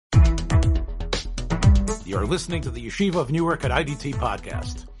You're listening to the Yeshiva of Newark at IDT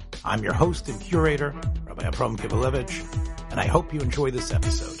podcast. I'm your host and curator, Rabbi Abram Kibalevich, and I hope you enjoy this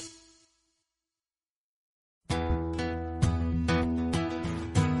episode.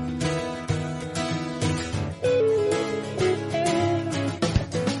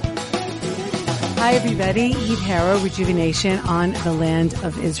 Hi, everybody. Eve Harrow, Rejuvenation on the Land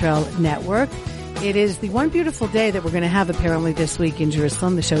of Israel Network. It is the one beautiful day that we're going to have apparently this week in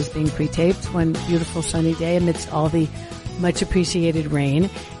Jerusalem. The show's being pre-taped. One beautiful sunny day amidst all the much appreciated rain.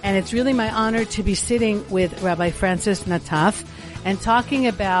 And it's really my honor to be sitting with Rabbi Francis Nataf and talking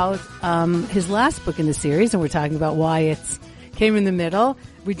about his last book in the series. And we're talking about why it came in the middle,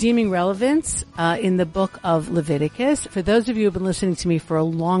 Redeeming Relevance in the book of Leviticus. For those of you who have been listening to me for a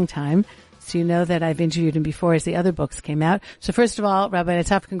long time, so you know that I've interviewed him before as the other books came out. So first of all, Rabbi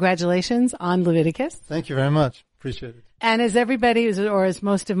Nataf, congratulations on Leviticus. Thank you very much. Appreciate it. And as everybody, or as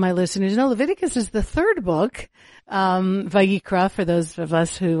most of my listeners know, Leviticus is the third book, Vayikra, for those of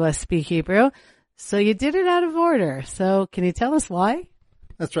us who speak Hebrew. So you did it out of order. So can you tell us why?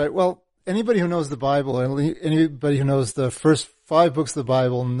 That's right. Well, anybody who knows the Bible, anybody who knows the first 5 books of the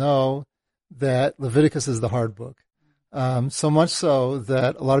Bible know that Leviticus is the hard book. So much so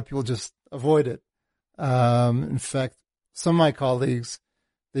that a lot of people just avoid it. In fact, some of my colleagues,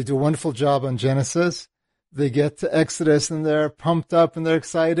 they do a wonderful job on Genesis. They get to Exodus and they're pumped up and they're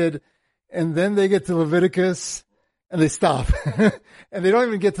excited. And then they get to Leviticus and they stop. And they don't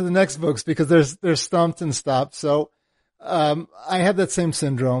even get to the next books because they're stumped and stopped. So, I had that same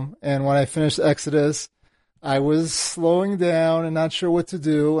syndrome. And when I finished Exodus, I was slowing down and not sure what to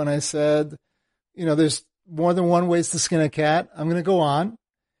do. And I said, there's more than one ways to skin a cat. I'm going to go on.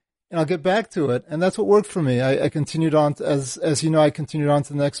 And I'll get back to it. And that's what worked for me. I continued on, as you know, I continued on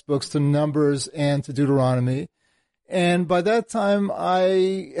to the next books, to Numbers and to Deuteronomy. And by that time,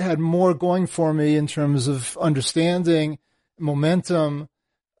 I had more going for me in terms of understanding, momentum,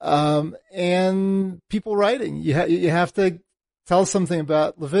 and people writing. You have to tell something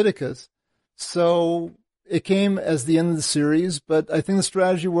about Leviticus. So it came as the end of the series, but I think the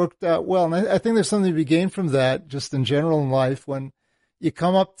strategy worked out well. And I think there's something to be gained from that just in general in life. When you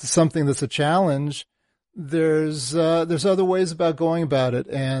come up to something that's a challenge, there's other ways about going about it,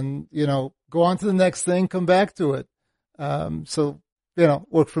 and, go on to the next thing, come back to it.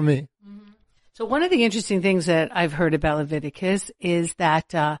 Worked for me. Mm-hmm. So one of the interesting things that I've heard about Leviticus is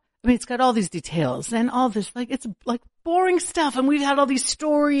that, it's got all these details and all this, it's like boring stuff. And we've had all these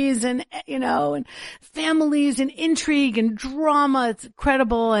stories and, and families and intrigue and drama. It's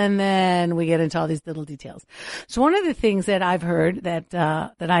incredible. And then we get into all these little details. So one of the things that I've heard that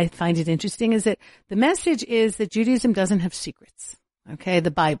I find it interesting is that the message is that Judaism doesn't have secrets. Okay.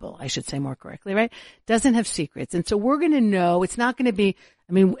 The Bible, I should say more correctly, right? Doesn't have secrets. And so we're going to know it's not going to be,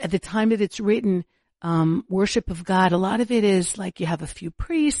 at the time that it's written, worship of God, a lot of it is like you have a few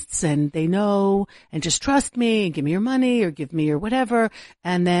priests and they know, and just trust me and give me your money or give me your whatever,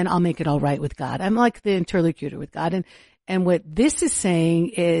 and then I'll make it all right with God. I'm like the interlocutor with God. And what this is saying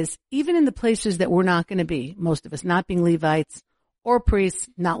is, even in the places that we're not going to be, most of us not being Levites or priests,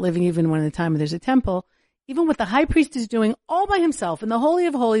 not living even when the time there's a temple, even what the high priest is doing all by himself in the Holy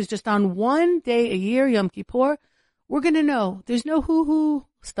of Holies, just on one day a year, Yom Kippur, we're going to know there's no hoo-hoo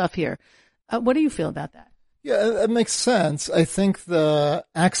stuff here. What do you feel about that? Yeah, it makes sense. I think the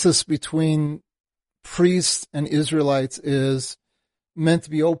axis between priests and Israelites is meant to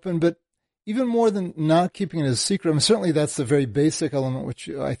be open, but even more than not keeping it a secret, certainly that's the very basic element, which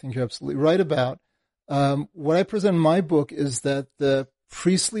I think you're absolutely right about. What I present in my book is that the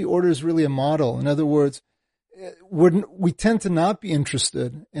priestly order is really a model. In other words, we tend to not be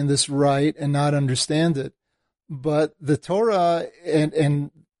interested in this rite and not understand it. But the Torah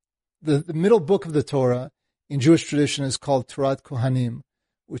and the middle book of the Torah in Jewish tradition is called Torat Kohanim,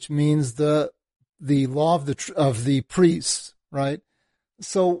 which means the law of the priests, right?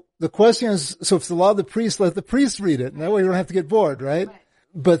 So the question is, if it's the law of the priests, let the priests read it, and that way you don't have to get bored, right?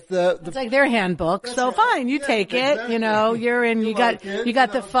 But it's like their handbook, so fine, you take it, exactly. You're in, you got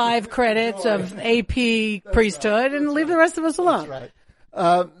the 5 credits of AP priesthood, and leave the rest of us alone. That's right.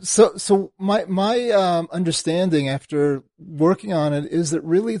 So my understanding after working on it is that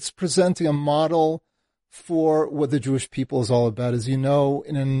really it's presenting a model for what the Jewish people is all about. As you know,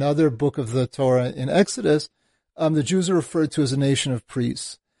 in another book of the Torah in Exodus, the Jews are referred to as a nation of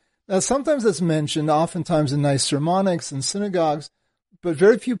priests. Now, sometimes that's mentioned, oftentimes in nice sermonics and synagogues, but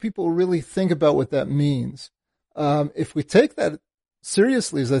very few people really think about what that means. If we take that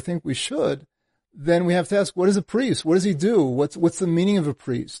seriously, as I think we should, then we have to ask, what is a priest? What does he do? What's the meaning of a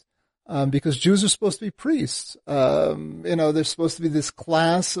priest? Because Jews are supposed to be priests. They're supposed to be this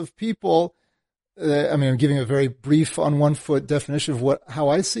class of people I'm giving a very brief on one foot definition of how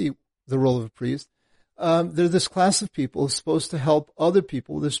I see the role of a priest. They're this class of people who's supposed to help other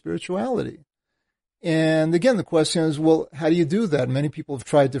people with their spirituality. And again, the question is, well, how do you do that? Many people have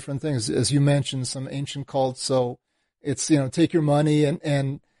tried different things. As you mentioned, some ancient cults. So it's, take your money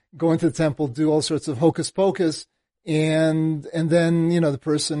and go into the temple, do all sorts of hocus pocus. And then, the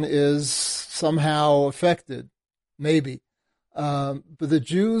person is somehow affected, maybe. But the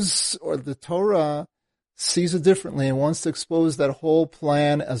Jews or the Torah sees it differently and wants to expose that whole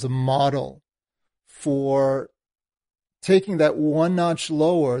plan as a model for taking that one notch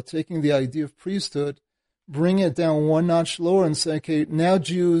lower, taking the idea of priesthood, bringing it down one notch lower and saying, okay, now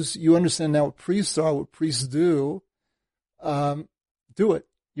Jews, you understand now what priests are, what priests do. Do it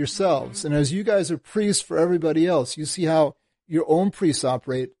yourselves. And as you guys are priests for everybody else, you see how your own priests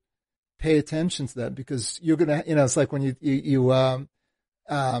operate. Pay attention to that, because you're going to, it's like when you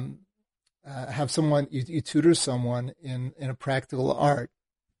have someone, you tutor someone in a practical art.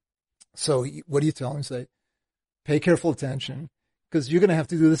 So what do you tell them? Say, pay careful attention, because you're going to have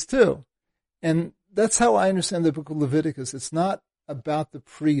to do this too. And that's how I understand the book of Leviticus. It's not about the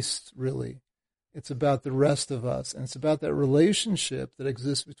priest, really. It's about the rest of us. And it's about that relationship that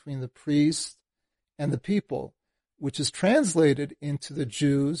exists between the priest and the people, which is translated into the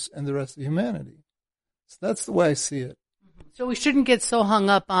Jews and the rest of humanity. So that's the way I see it. So we shouldn't get so hung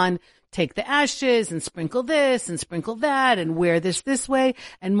up on take the ashes and sprinkle this and sprinkle that and wear this way,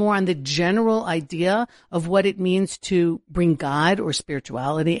 and more on the general idea of what it means to bring God or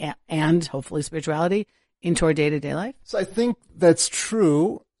spirituality and hopefully spirituality into our day-to-day life. So I think that's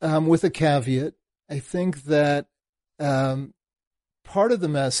true, with a caveat. I think that part of the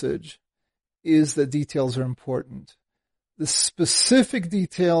message is that details are important. The specific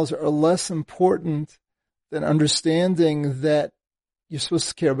details are less important than understanding that you're supposed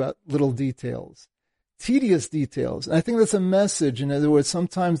to care about little details, tedious details. And I think that's a message. In other words,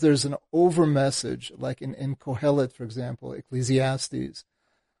 sometimes there's an over message, like in Kohelet, for example, Ecclesiastes,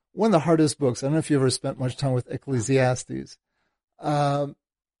 one of the hardest books. I don't know if you ever spent much time with Ecclesiastes. And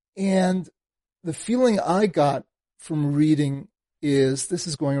the feeling I got from reading is this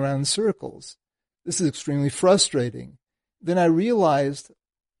is going around in circles. This is extremely frustrating. Then I realized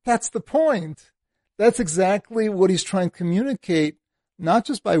that's the point. That's exactly what he's trying to communicate, not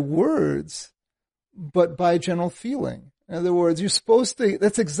just by words, but by general feeling. In other words, you're supposed to,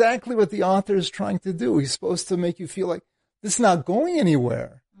 that's exactly what the author is trying to do. He's supposed to make you feel like this is not going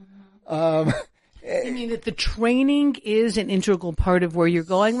anywhere. You mean that the training is an integral part of where you're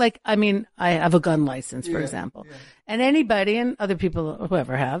going? Like, I have a gun license, for example, and anybody and other people,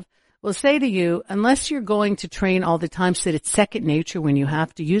 whoever have, will say to you, unless you're going to train all the time so that it's second nature when you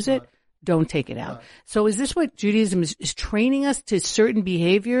have to use it, don't take it out. So is this what Judaism is training us to certain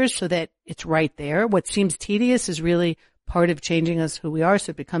behaviors so that it's right there? What seems tedious is really part of changing us who we are,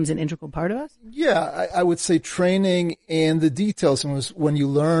 so it becomes an integral part of us? Yeah, I would say training and the details. And when you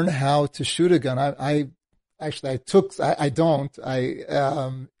learn how to shoot a gun,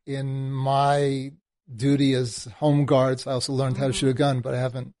 in my duty as home guards, I also learned how to shoot a gun, but I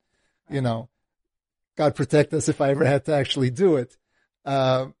haven't, God protect us if I ever had to actually do it.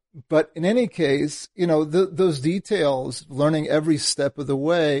 But in any case, those details, learning every step of the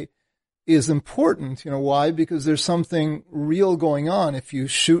way is important. Why? Because there's something real going on. If you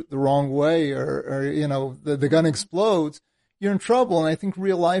shoot the wrong way or the gun explodes, you're in trouble. And I think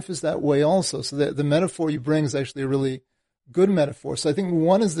real life is that way also. So the metaphor you bring is actually a really good metaphor. So I think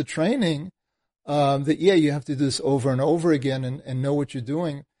one is the training, you have to do this over and over again and know what you're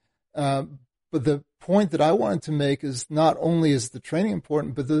doing. But the point that I wanted to make is not only is the training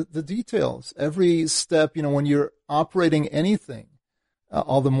important, but the details. Every step, when you're operating anything,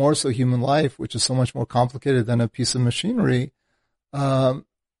 all the more so human life, which is so much more complicated than a piece of machinery, the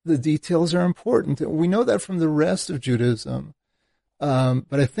details are important. We know that from the rest of Judaism. But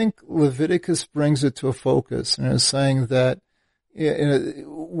I think Leviticus brings it to a focus and is saying that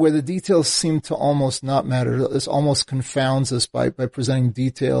where the details seem to almost not matter, this almost confounds us by presenting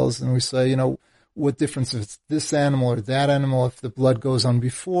details. And we say, what difference if it's this animal or that animal, if the blood goes on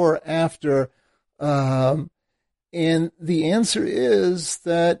before, after. And the answer is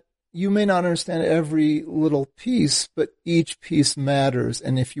that you may not understand every little piece, but each piece matters.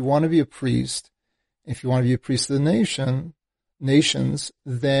 And if you want to be a priest, if you want to be a priest of the nations,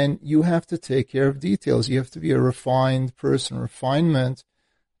 then you have to take care of details. You have to be a refined person. Refinement,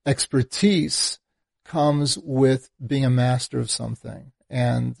 expertise comes with being a master of something.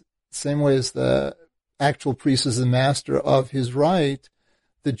 And same way as the actual priest is the master of his rite,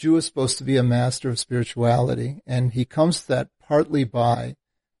 the Jew is supposed to be a master of spirituality. And he comes to that partly by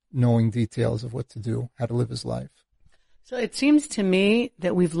knowing details of what to do, how to live his life. So it seems to me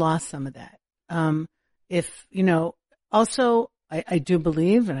that we've lost some of that. Also, I do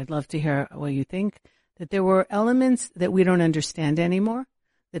believe, and I'd love to hear what you think, that there were elements that we don't understand anymore,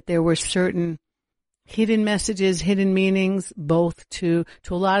 that there were certain hidden messages, hidden meanings, both to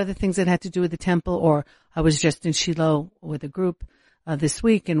a lot of the things that had to do with the temple. Or I was just in Shiloh with a group this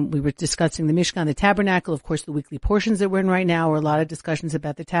week, and we were discussing the Mishkan, the tabernacle, of course, the weekly portions that we're in right now, or a lot of discussions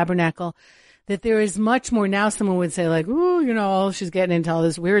about the tabernacle, that there is much more now. Someone would say like, ooh, she's getting into all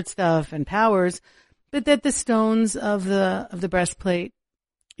this weird stuff and powers, but that the stones of the breastplate,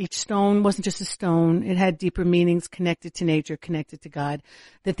 each stone wasn't just a stone. It had deeper meanings connected to nature, connected to God,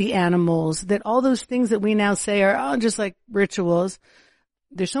 that the animals, that all those things that we now say are just like rituals.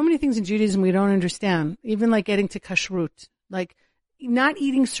 There's so many things in Judaism we don't understand, even like getting to kashrut. Like not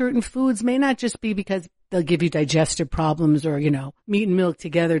eating certain foods may not just be because they'll give you digestive problems or, meat and milk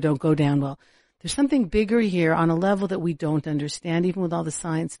together don't go down well. There's something bigger here on a level that we don't understand, even with all the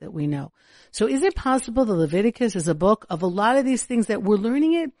science that we know. So is it possible that Leviticus is a book of a lot of these things that we're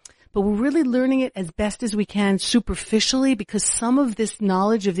learning it, but we're really learning it as best as we can superficially because some of this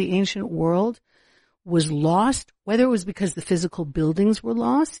knowledge of the ancient world was lost, whether it was because the physical buildings were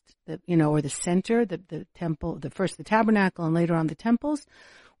lost, or the center, the temple, first the tabernacle and later on the temples,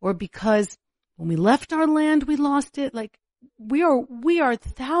 or because when we left our land, we lost it. Like we are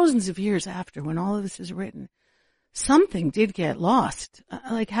thousands of years after when all of this is written. Something did get lost.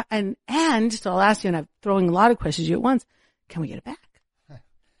 And so I'll ask you, and I'm throwing a lot of questions at you at once. Can we get it back?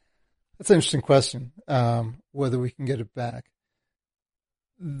 That's an interesting question. Whether we can get it back.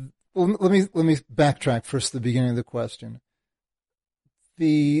 Well, let me backtrack first to the beginning of the question.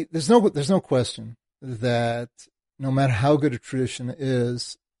 There's no question that no matter how good a tradition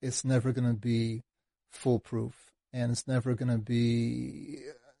is, it's never going to be foolproof, and it's never going to be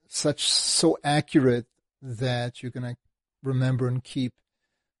so accurate that you're going to remember and keep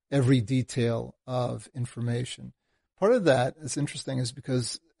every detail of information. Part of that is interesting is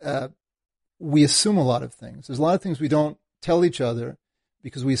because we assume a lot of things. There's a lot of things we don't tell each other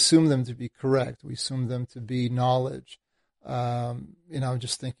because we assume them to be correct. We assume them to be knowledge. I'm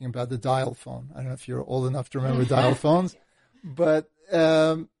just thinking about the dial phone. I don't know if you're old enough to remember dial phones, but,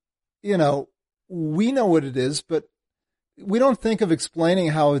 we know what it is, but we don't think of explaining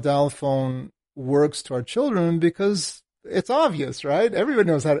how a dial phone works to our children because it's obvious, right? Everybody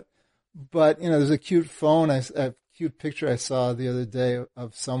knows how to, but, there's a cute phone, a cute picture I saw the other day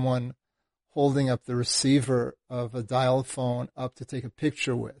of someone holding up the receiver of a dial phone up to take a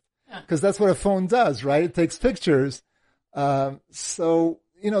picture with. Because that's what a phone does, right? It takes pictures. And this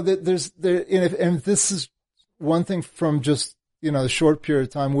is one thing from just, the short period of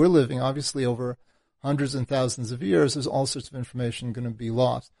time we're living, obviously over hundreds and thousands of years, there's all sorts of information going to be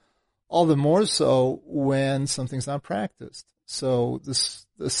lost. All the more so when something's not practiced. So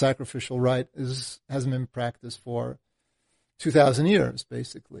the sacrificial rite hasn't been practiced for 2,000 years,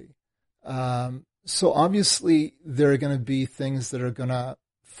 basically. So obviously there are going to be things that are going to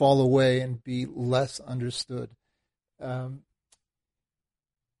fall away and be less understood. Can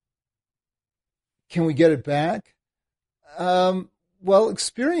we get it back? Well,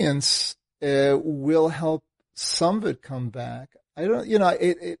 experience will help some of it come back.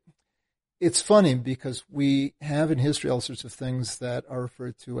 It's funny because we have in history all sorts of things that are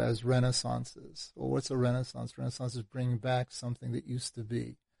referred to as renaissances. Well, what's a renaissance? Renaissance is bringing back something that used to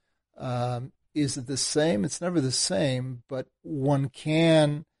be. Is it the same? It's never the same, but one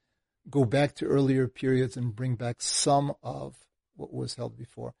can go back to earlier periods and bring back some of what was held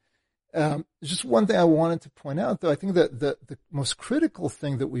before. Just one thing I wanted to point out, though. I think that the most critical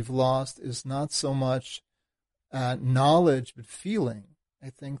thing that we've lost is not so much knowledge, but feeling. I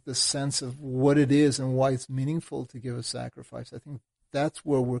think the sense of what it is and why it's meaningful to give a sacrifice. I think that's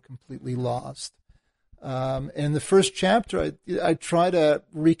where we're completely lost. In the first chapter, I try to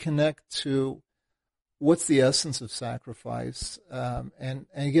reconnect to what's the essence of sacrifice, and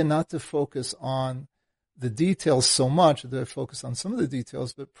again, not to focus on the details so much, to focus on some of the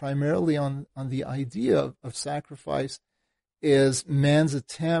details, but primarily on the idea of sacrifice is man's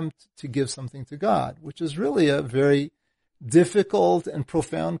attempt to give something to God, which is really a very difficult and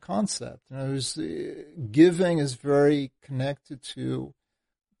profound concept. Giving is very connected to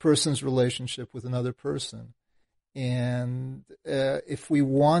person's relationship with another person. And if we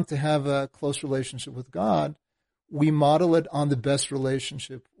want to have a close relationship with God, we model it on the best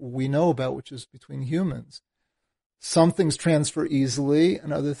relationship we know about, which is between humans. Some things transfer easily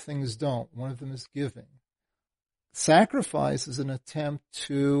and other things don't. One of them is giving. Sacrifice is an attempt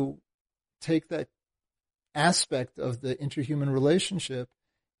to take that aspect of the interhuman relationship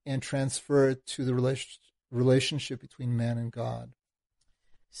and transfer it to the relationship between man and God.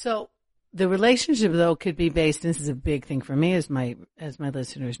 So the relationship, though, could be based, and this is a big thing for me, as my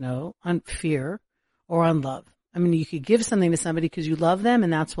listeners know, on fear or on love. I mean, you could give something to somebody because you love them,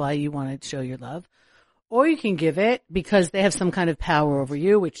 and that's why you want to show your love. Or you can give it because they have some kind of power over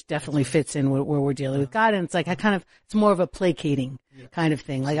you, which definitely fits in where we're dealing with God. And it's like it's more of a placating kind of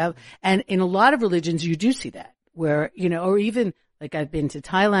thing. And in a lot of religions, you do see that where, or even like I've been to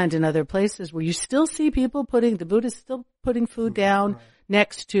Thailand and other places where you still see people the Buddhists still putting food down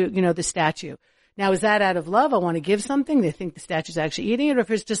next to, the statue. Now, is that out of love? I want to give something. They think the statue's actually eating it, or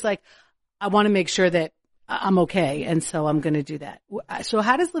if it's just like, I want to make sure that I'm okay, and so I'm going to do that. So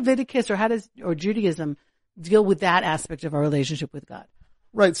how does Leviticus or Judaism deal with that aspect of our relationship with God?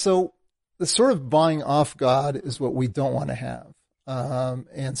 Right. So the sort of buying off God is what we don't want to have.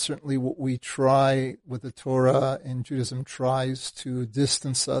 And certainly what we try with the Torah and Judaism tries to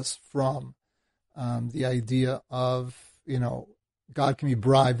distance us from the idea of, God can be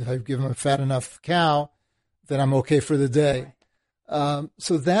bribed. If I give him a fat enough cow, then I'm okay for the day.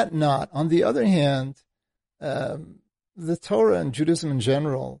 So that not. On the other hand, the Torah and Judaism in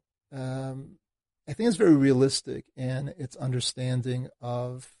general, I think it's very realistic in its understanding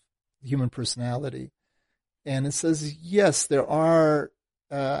of the human personality. And it says, yes, there's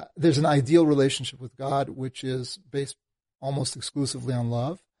an ideal relationship with God, which is based almost exclusively on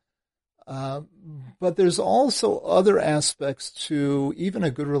love. But there's also other aspects to even a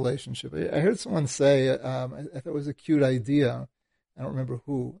good relationship. I heard someone say, I thought it was a cute idea. I don't remember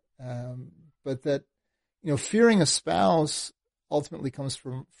who, but that, fearing a spouse ultimately comes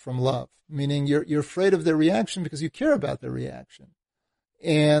from love, meaning you're afraid of their reaction because you care about their reaction.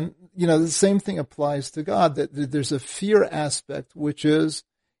 And, the same thing applies to God, that there's a fear aspect which is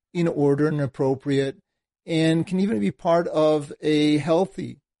in order and appropriate and can even be part of a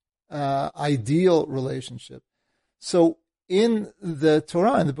healthy, ideal relationship. So in the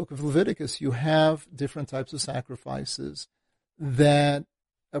Torah, in the book of Leviticus, you have different types of sacrifices that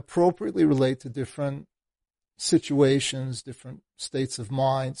appropriately relate to different situations, different states of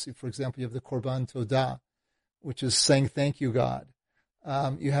mind. So, for example, you have the Korban Todah, which is saying thank you, God.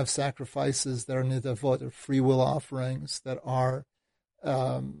 You have sacrifices that are nidavot, or free will offerings that are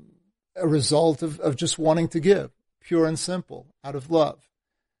a result of just wanting to give, pure and simple, out of love.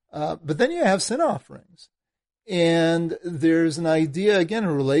 But then you have sin offerings. And there's an idea, again,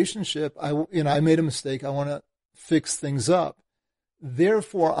 a relationship. I made a mistake. I want to fix things up.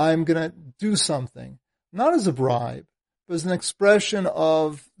 Therefore, I'm going to do something, not as a bribe, but as an expression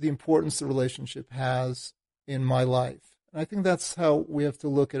of the importance the relationship has in my life. And I think that's how we have to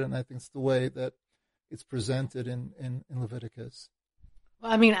look at it, and I think it's the way that it's presented in Leviticus.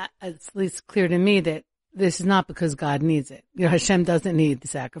 Well, I mean, it's at least clear to me that this is not because God needs it. Hashem doesn't need the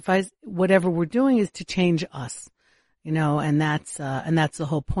sacrifice. Whatever we're doing is to change us, and that's the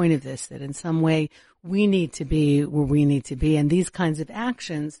whole point of this, that in some way we need to be where we need to be. And these kinds of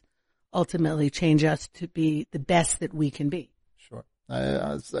actions ultimately change us to be the best that we can be. Sure.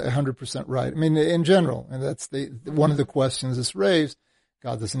 That's 100% right. I mean, in general, and that's one of the questions that's raised.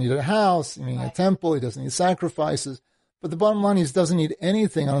 God doesn't need a house, a temple, he doesn't need sacrifices. But the bottom line is he doesn't need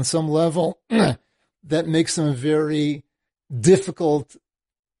anything on some level that makes him a very difficult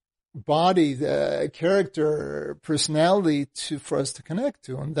body, character, personality for us to connect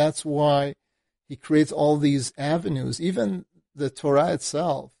to. And that's why he creates all these avenues. Even the Torah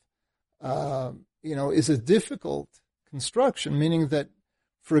itself, is a difficult construction, meaning that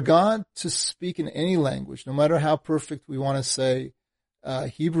for God to speak in any language, no matter how perfect we want to say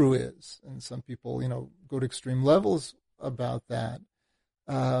Hebrew is, and some people, go to extreme levels about that,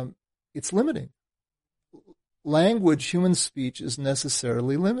 it's limiting. Language, human speech, is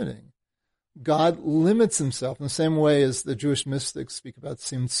necessarily limiting. God limits himself in the same way as the Jewish mystics speak about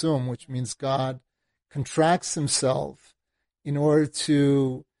Tzimtzum, which means God contracts himself in order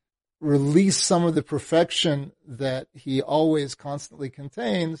to release some of the perfection that he always constantly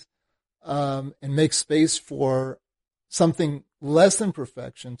contains, and make space for something less than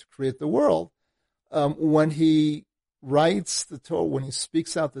perfection to create the world. When he writes the Torah, when he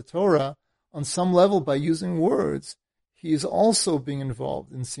speaks out the Torah, on some level by using words, he is also being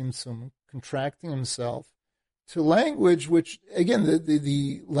involved in Tzimtzum, contracting himself to language, which, again,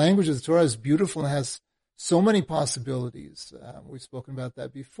 the language of the Torah is beautiful and has so many possibilities. We've spoken about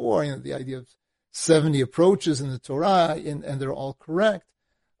that before, the idea of 70 approaches in the Torah, and they're all correct.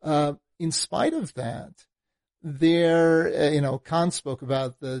 In spite of that, Kant spoke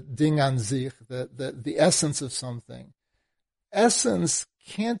about the Ding an sich, the essence of something. Essence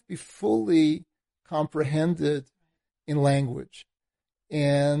can't be fully comprehended in language.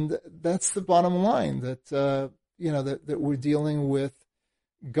 And that's the bottom line, that, that we're dealing with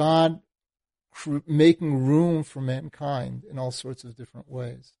God making room for mankind in all sorts of different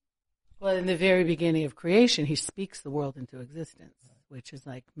ways. Well, in the very beginning of creation, he speaks the world into existence, which is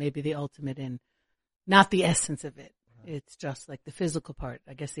like maybe the ultimate in, not the essence of it. It's just like the physical part.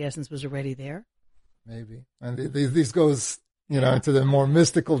 I guess the essence was already there. Maybe. And these goes, into the more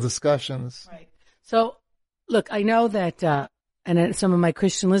mystical discussions. Right. So, look, I know that, and some of my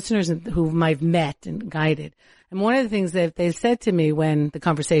Christian listeners whom I've met and guided, and one of the things that they've said to me when the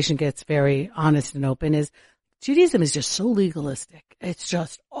conversation gets very honest and open is, Judaism is just so legalistic. It's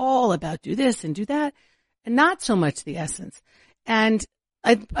just all about do this and do that, and not so much the essence. And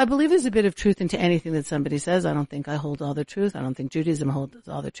I believe there's a bit of truth into anything that somebody says. I don't think I hold all the truth. I don't think Judaism holds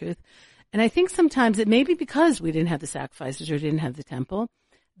all the truth. And I think sometimes it may be because we didn't have the sacrifices or didn't have the temple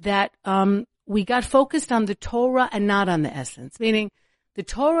that we got focused on the Torah and not on the essence, meaning the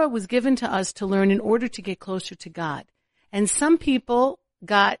Torah was given to us to learn in order to get closer to God. And some people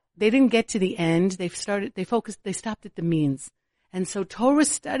they didn't get to the end. They stopped at the means. And so Torah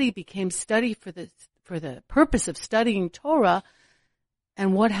study became study for the purpose of studying Torah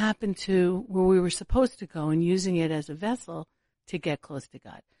and what happened to where we were supposed to go and using it as a vessel to get close to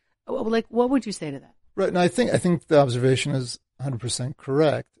God. Like, what would you say to that? Right. And I think the observation is 100%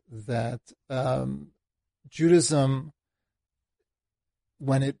 correct that Judaism,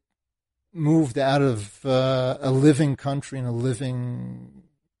 when it moved out of a living country and a living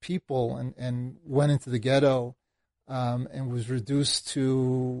people and went into the ghetto and was reduced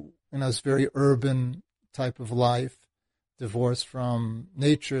to this very urban type of life, divorced from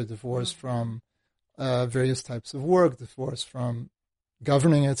nature, divorced from various types of work, divorced from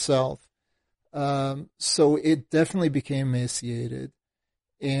governing itself. So it definitely became emaciated,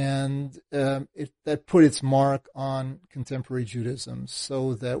 and that put its mark on contemporary Judaism,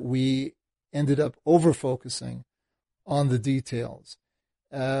 so that we ended up over-focusing on the details.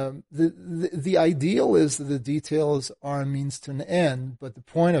 The ideal is that the details are a means to an end, but the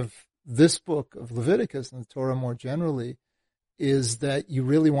point of this book of Leviticus and the Torah more generally is that you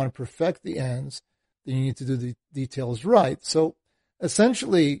really want to perfect the ends, then you need to do the details right. So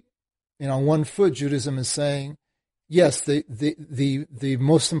essentially, on one foot, Judaism is saying, yes, the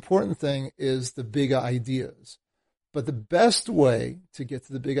most important thing is the big ideas. But the best way to get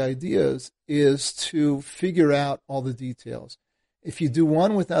to the big ideas is to figure out all the details. If you do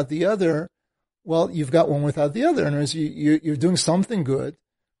one without the other, well, you've got one without the other. In other words, you're doing something good,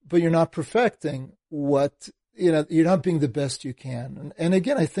 but you're not perfecting you're not being the best you can. And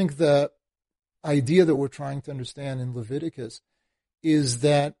again, I think the idea that we're trying to understand in Leviticus is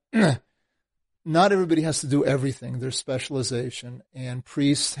that not everybody has to do everything. There's specialization, and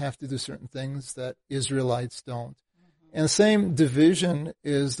priests have to do certain things that Israelites don't. Mm-hmm. And the same division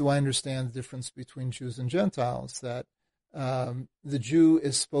is, do I understand the difference between Jews and Gentiles, that the Jew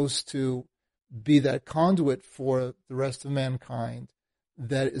is supposed to be that conduit for the rest of mankind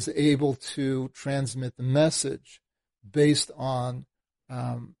that is able to transmit the message based on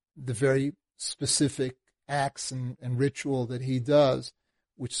the very specific acts and ritual that he does,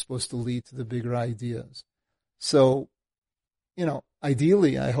 which is supposed to lead to the bigger ideas. So,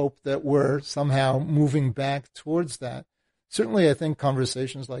 ideally, I hope that we're somehow moving back towards that. Certainly, I think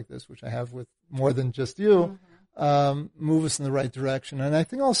conversations like this, which I have with more than just you, move us in the right direction. And I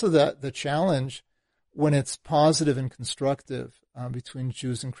think also that the challenge, when it's positive and constructive between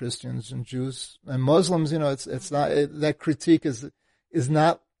Jews and Christians and Jews and Muslims, it's not that critique is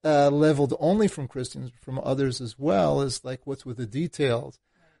not leveled only from Christians, but from others as well, is like what's with the details.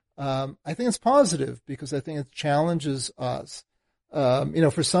 I think it's positive because I think it challenges us.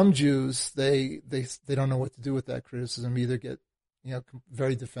 For some Jews, they don't know what to do with that criticism. Either get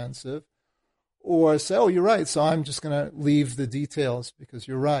very defensive, or say, "Oh, you're right," so I'm just going to leave the details because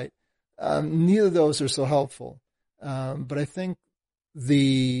you're right. Neither of those are so helpful. But I think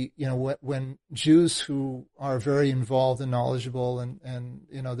when Jews who are very involved and knowledgeable, and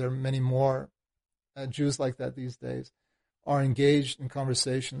there are many more Jews like that these days, are engaged in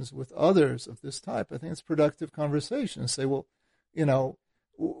conversations with others of this type, I think it's productive conversation. Say, well,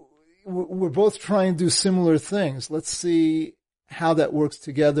 we're both trying to do similar things. Let's see how that works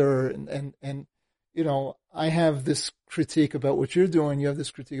together. And I have this critique about what you're doing. You have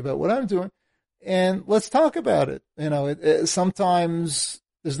this critique about what I'm doing. And let's talk about it. Sometimes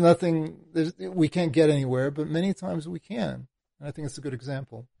there's nothing, we can't get anywhere, but many times we can. And I think it's a good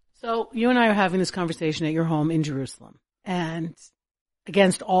example. So you and I are having this conversation at your home in Jerusalem. And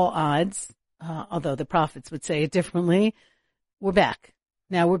against all odds, although the prophets would say it differently, we're back.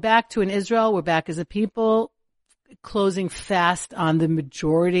 Now we're back to an Israel. We're back as a people closing fast on the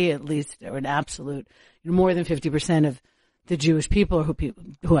majority, at least, or an absolute, more than 50% of the Jewish people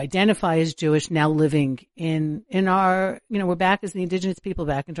who identify as Jewish now living in our, we're back as the indigenous people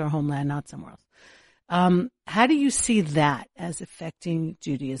back into our homeland, not somewhere else. How do you see that as affecting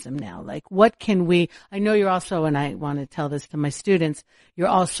Judaism now? Like, what can I know you're also, and I want to tell this to my students, you're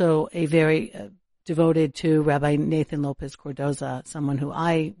also a very devoted to Rabbi Nathan Lopez Cardoza, someone who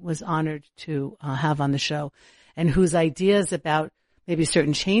I was honored to have on the show, and whose ideas about maybe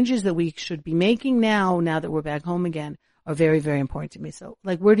certain changes that we should be making now that we're back home again, are very, very important to me. So,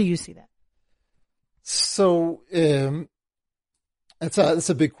 where do you see that? So, that's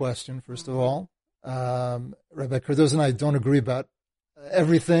a big question, first of all. Rabbi Cardoza and I don't agree about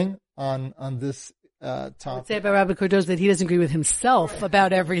everything on this topic. I would say about Rabbi Cardoza that he doesn't agree with himself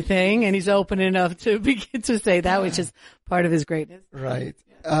about everything, and he's open enough to begin to say that, which is part of his greatness. Right.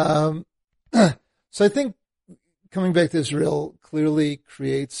 So I think coming back to Israel clearly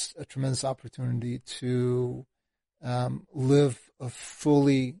creates a tremendous opportunity to live a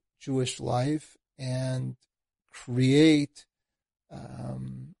fully Jewish life and create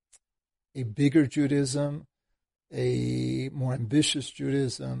a bigger Judaism, a more ambitious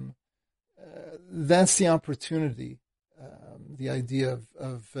Judaism. That's the opportunity, the idea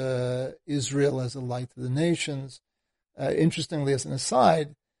of Israel as a light to the nations. Interestingly, as an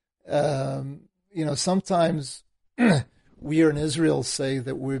aside, sometimes we here in Israel say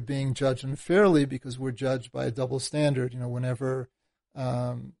that we're being judged unfairly because we're judged by a double standard. Whenever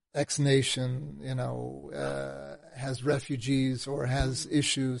X nation, has refugees or has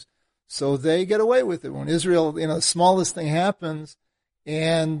issues, so they get away with it. When Israel, the smallest thing happens,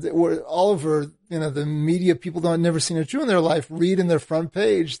 and we're all over, the media, people don't never seen a Jew in their life, read in their front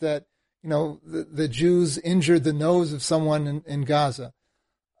page that, the Jews injured the nose of someone in Gaza.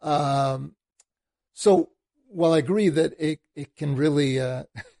 So while I agree that it can really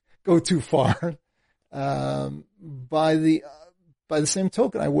go too far, by the same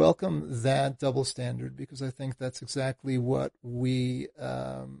token, I welcome that double standard because I think that's exactly what we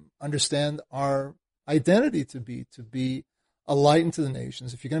understand our identity to be a light into the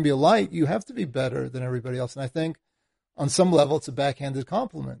nations. If you're going to be a light, you have to be better than everybody else. And I think on some level it's a backhanded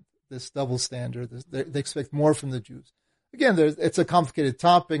compliment, this double standard. They expect more from the Jews. Again, it's a complicated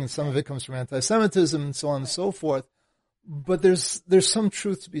topic, and some of it comes from anti-Semitism and so on and so forth. But there's some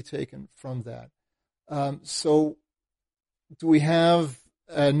truth to be taken from that. So do we have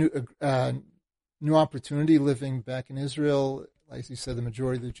a new opportunity living back in Israel? Like you said, the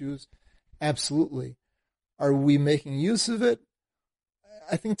majority of the Jews? Absolutely. Are we making use of it?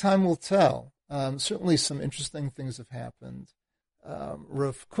 I think time will tell. Certainly some interesting things have happened.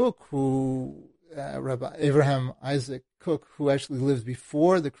 Rav Kook, Rabbi Abraham Isaac Kook, who actually lived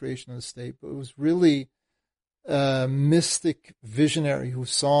before the creation of the state, but was really a mystic visionary who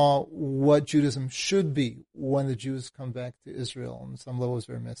saw what Judaism should be when the Jews come back to Israel. On some level, was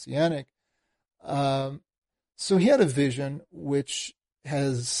very messianic. So he had a vision which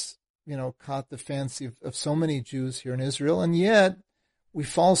has, caught the fancy of so many Jews here in Israel, and yet we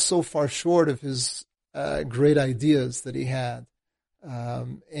fall so far short of his great ideas that he had.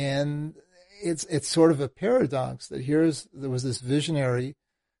 And it's sort of a paradox that there was this visionary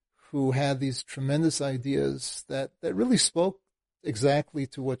who had these tremendous ideas that really spoke exactly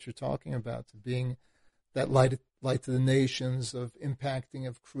to what you're talking about, to being that light to the nations, of impacting,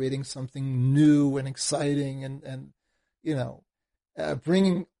 of creating something new and exciting, and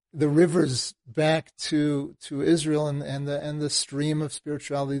bringing the rivers back to Israel and the stream of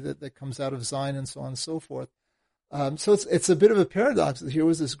spirituality that comes out of Zion and so on and so forth. So it's a bit of a paradox that here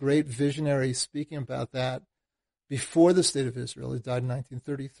was this great visionary speaking about that before the state of Israel. He died in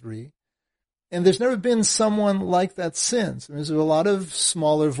 1933. And there's never been someone like that since. I mean, there's a lot of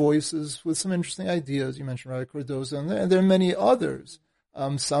smaller voices with some interesting ideas. You mentioned Rabbi Cardoza, and there are many others.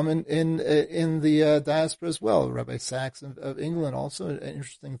 Some in the diaspora as well. Rabbi Sachs of England, also an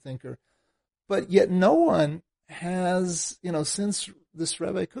interesting thinker. But yet no one has, since this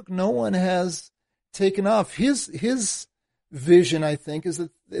Rabbi Kook, no one has taken off. His vision, I think, is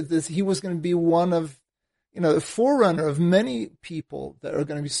that he was going to be one of, the forerunner of many people that are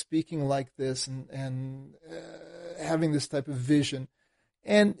going to be speaking like this and having this type of vision.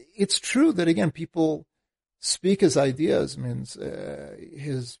 And it's true that, again, people speak as ideas. I mean,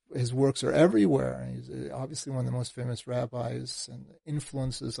 his works are everywhere. He's obviously one of the most famous rabbis and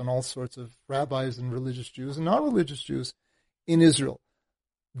influences on all sorts of rabbis and religious Jews and non-religious Jews in Israel.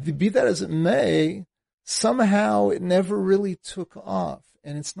 Be that as it may, somehow it never really took off.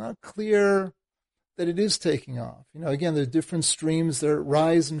 And it's not clear that it is taking off. Again, there are different streams that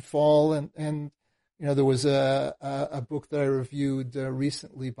rise and fall, and There was a book that I reviewed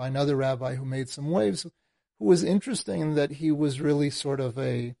recently by another rabbi who made some waves, who was interesting in that he was really sort of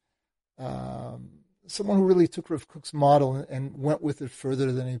someone who really took Rav Kook's model and went with it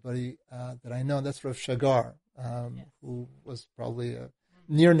further than anybody that I know. And that's Rav Shagar, who was probably a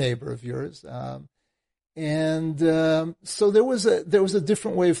near neighbor of yours. So there was a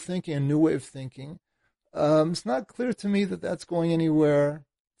different way of thinking, a new way of thinking. It's not clear to me that that's going anywhere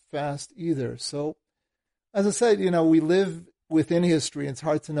fast either. So, as I said, we live within history. It's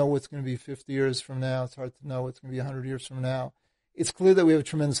hard to know what's going to be 50 years from now. It's hard to know what's going to be 100 years from now. It's clear that we have a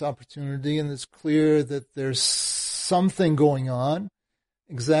tremendous opportunity, and it's clear that there's something going on.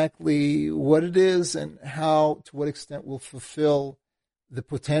 Exactly what it is and how, to what extent we'll fulfill the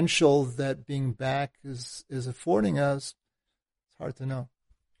potential that being back is affording us, it's hard to know.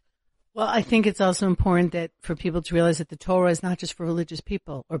 Well, I think it's also important that for people to realize that the Torah is not just for religious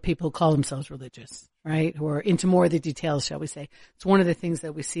people or people who call themselves religious, right? Who are into more of the details, shall we say. It's one of the things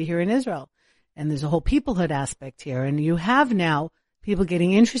that we see here in Israel. And there's a whole peoplehood aspect here. And you have now people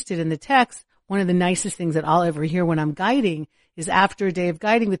getting interested in the text. One of the nicest things that I'll ever hear when I'm guiding is after a day of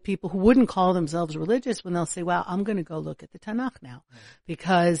guiding with people who wouldn't call themselves religious, when they'll say, wow, I'm going to go look at the Tanakh now.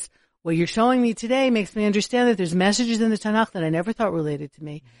 Because what you're showing me today makes me understand that there's messages in the Tanakh that I never thought related to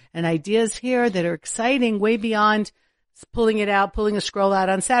me, and ideas here that are exciting way beyond pulling it out, pulling a scroll out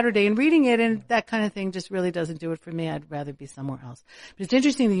on Saturday and reading it, and that kind of thing just really doesn't do it for me. I'd rather be somewhere else. But it's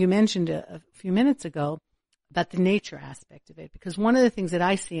interesting that you mentioned a few minutes ago about the nature aspect of it, because one of the things that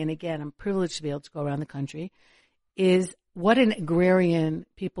I see, and again, I'm privileged to be able to go around the country, is what an agrarian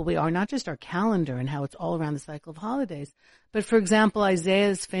people we are, not just our calendar and how it's all around the cycle of holidays, but for example,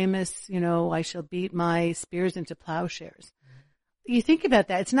 Isaiah's famous, I shall beat my spears into plowshares. You think about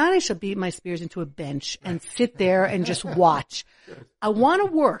that. It's not I shall beat my spears into a bench and sit there and just watch. I want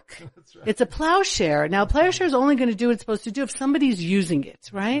to work. Right. It's a plowshare. Now, a plowshare is only going to do what it's supposed to do if somebody's using it,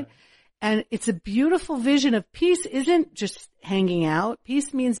 right? And it's a beautiful vision of peace isn't just hanging out.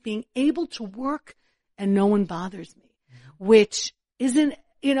 Peace means being able to work and no one bothers me, which isn't,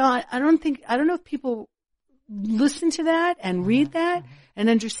 I don't know if people listen to that and read that and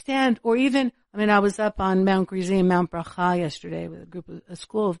understand, or even, I was up on Mount Gerizim, Mount Bracha yesterday with a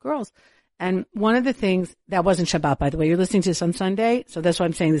school of girls. And one of the things, that wasn't Shabbat, by the way, you're listening to this on Sunday, so that's why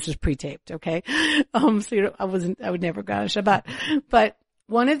I'm saying this is pre-taped, okay? So I would never go on Shabbat. But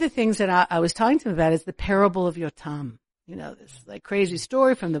one of the things that I was talking to them about is the parable of Yotam. This crazy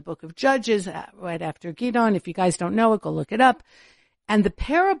story from the book of Judges, right after Gidon. If you guys don't know it, go look it up. And the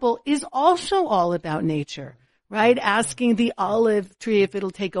parable is also all about nature, right? Asking the olive tree if it'll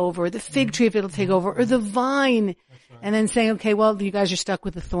take over, or the fig tree if it'll take over, or the vine. Right. And then saying, okay, well, you guys are stuck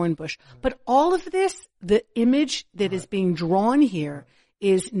with the thorn bush. But all of this, the image that is being drawn here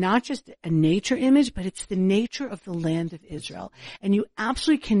is not just a nature image, but it's the nature of the land of Israel. And you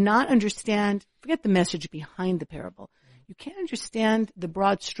absolutely cannot understand, forget the message behind the parable. You can't understand the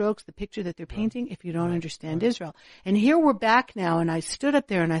broad strokes, the picture that they're painting, if you don't understand Israel. And here we're back now, and I stood up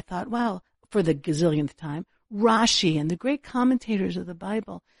there and I thought, wow, for the gazillionth time, Rashi and the great commentators of the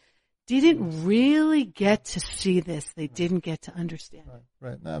Bible didn't really get to see this. They didn't get to understand it.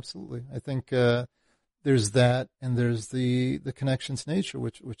 Right. No, absolutely. I think there's that, and there's the connection to nature,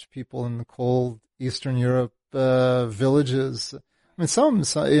 which people in the cold Eastern Europe villages. Some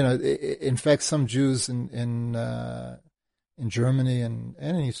in fact, some Jews in Germany and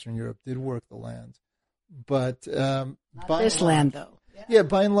in Eastern Europe did work the land, but by this land though. Yeah,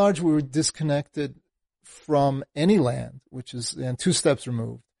 by and large, we were disconnected from any land, which is and 2 steps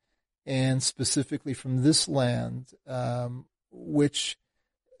removed, and specifically from this land, which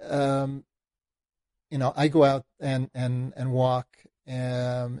I go out and walk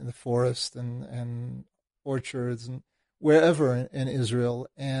in the forest and orchards and wherever in Israel,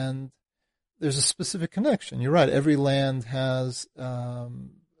 and there's a specific connection. You're right. Every land has,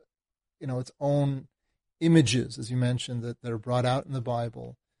 its own images, as you mentioned, that are brought out in the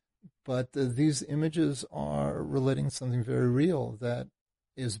Bible. But these images are relating to something very real that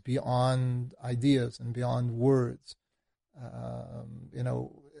is beyond ideas and beyond words.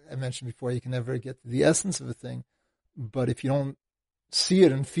 I mentioned before, you can never get to the essence of a thing, but if you don't see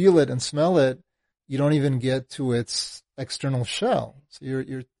it and feel it and smell it, you don't even get to its external shell. So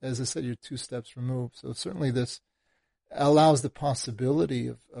you're, as I said, you're 2 steps removed. So certainly this allows the possibility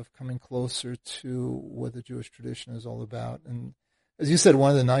of coming closer to what the Jewish tradition is all about. And as you said,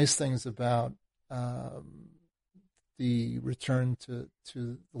 one of the nice things about the return to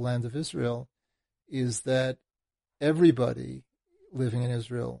the land of Israel is that everybody living in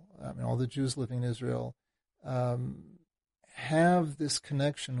Israel, all the Jews living in Israel, have this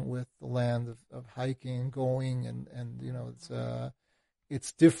connection with the land of hiking and going, and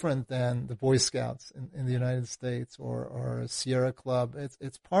it's different than the Boy Scouts in the United States or a Sierra Club.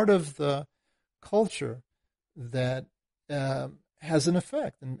 It's part of the culture that has an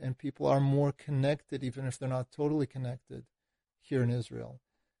effect, and people are more connected, even if they're not totally connected here in Israel.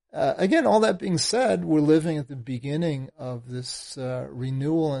 Again, all that being said, we're living at the beginning of this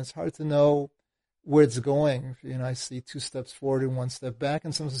renewal, and it's hard to know where it's going. I see 2 steps forward and 1 step back,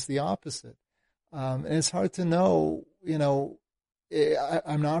 and sometimes it's the opposite. And it's hard to know,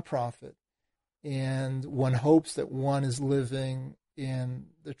 I'm not a prophet, and one hopes that one is living in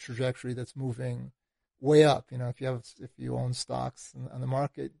the trajectory that's moving way up. If you own stocks on the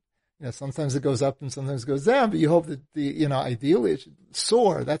market, sometimes it goes up and sometimes it goes down, but you hope that ideally it should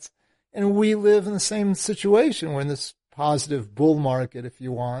soar. And we live in the same situation. We're in this positive bull market, if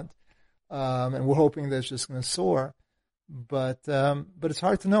you want, and we're hoping that it's just going to soar. But it's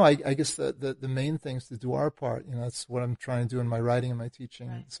hard to know. I guess the main thing is to do our part. That's what I'm trying to do in my writing and my teaching,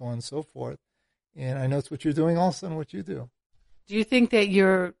 right, and so on and so forth. And I know it's what you're doing also and what you do. Do you think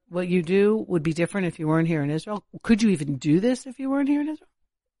that what you do would be different if you weren't here in Israel? Could you even do this if you weren't here in Israel?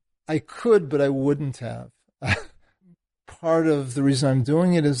 I could, but I wouldn't have. Part of the reason I'm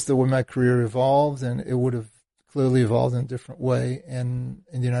doing it is the way my career evolved, and it would have clearly evolved in a different way. And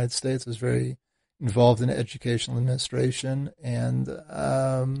in the United States, I was very involved in educational administration, and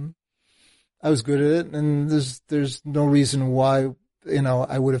I was good at it. And there's no reason why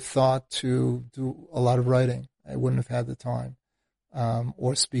I would have thought to do a lot of writing. I wouldn't have had the time,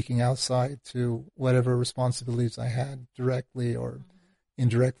 or speaking outside to whatever responsibilities I had directly or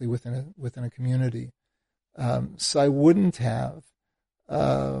indirectly within a community. So I wouldn't have.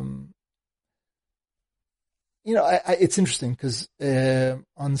 It's interesting because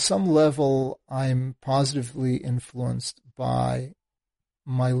on some level I'm positively influenced by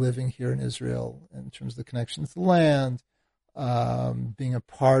my living here in Israel in terms of the connection to the land, being a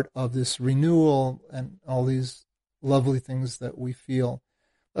part of this renewal and all these lovely things that we feel.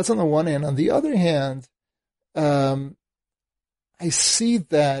 That's on the one hand. On the other hand, I see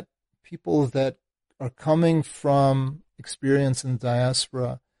that people that are coming from experience in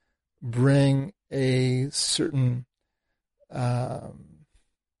diaspora bring a certain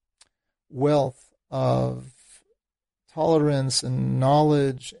wealth of tolerance and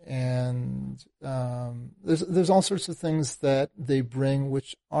knowledge, and there's all sorts of things that they bring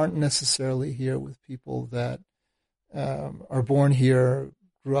which aren't necessarily here with people that are born here,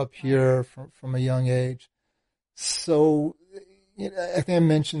 grew up here from a young age. So I think I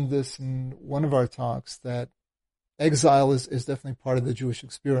mentioned this in one of our talks, that exile is definitely part of the Jewish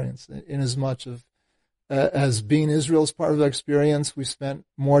experience. In as much as being Israel is part of our experience, we spent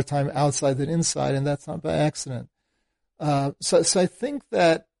more time outside than inside, and that's not by accident. So I think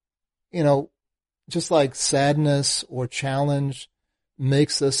that, just like sadness or challenge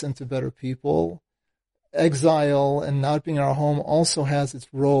makes us into better people, exile and not being in our home also has its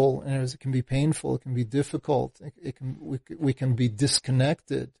role, and it can be painful, it can be difficult, we can be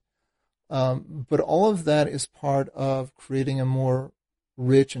disconnected, but all of that is part of creating a more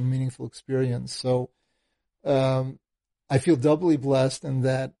rich and meaningful experience. So I feel doubly blessed in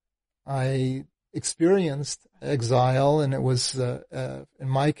that I experienced exile, and it was in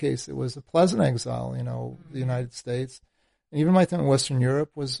my case it was a pleasant exile. The United States, and even my time in Western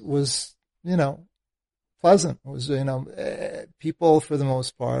Europe was pleasant. It was, people for the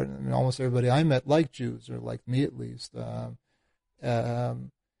most part, almost everybody I met liked Jews, or liked me at least.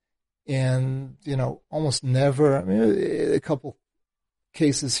 And, almost never, a couple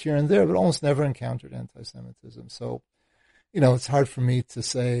cases here and there, but almost never encountered anti-Semitism. So, it's hard for me to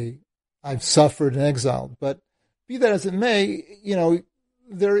say I've suffered in exile, but be that as it may,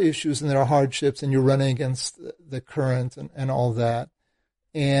 there are issues and there are hardships, and you're running against the current and all that.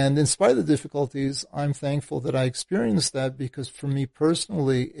 And in spite of the difficulties, I'm thankful that I experienced that, because for me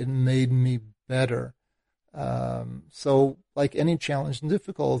personally, it made me better. So like any challenge and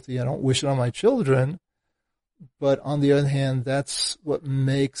difficulty, I don't wish it on my children, but on the other hand, that's what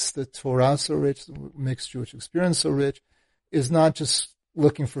makes the Torah so rich, what makes Jewish experience so rich, is not just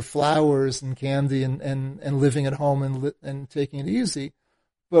looking for flowers and candy and living at home and taking it easy,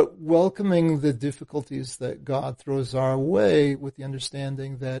 but welcoming the difficulties that God throws our way with the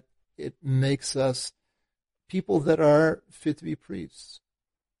understanding that it makes us people that are fit to be priests.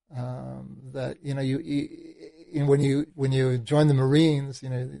 That when you join the Marines,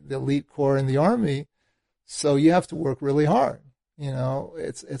 the elite corps in the Army, so you have to work really hard.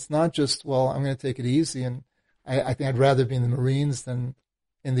 It's not just, well, I'm going to take it easy, and I think I'd rather be in the Marines than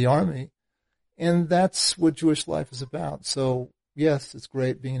in the Army. And that's what Jewish life is about. So, yes, it's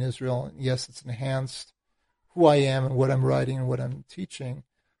great being in Israel. And yes, it's enhanced who I am and what I'm writing and what I'm teaching.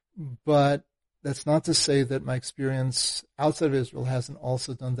 But that's not to say that my experience outside of Israel hasn't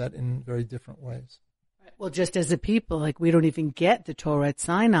also done that in very different ways. Well, just as a people, like we don't even get the Torah at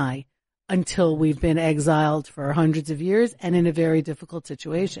Sinai until we've been exiled for hundreds of years and in a very difficult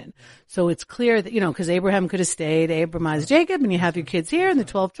situation. So it's clear that, because Abraham could have stayed, Abraham, Isaac, Jacob, and you have your kids here in the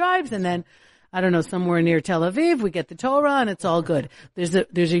 12 tribes, and then, I don't know, somewhere near Tel Aviv, we get the Torah and it's all good. There's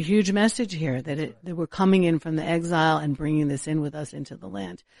a huge message here that we're coming in from the exile and bringing this in with us into the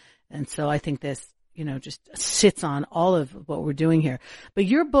land. And so I think this, just sits on all of what we're doing here. But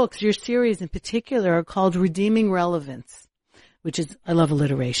your books, your series in particular, are called Redeeming Relevance, which is, I love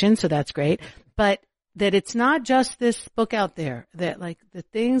alliteration, so that's great. But that it's not just this book out there, that like the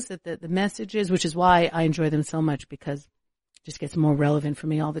things that the messages, which is why I enjoy them so much, because it just gets more relevant for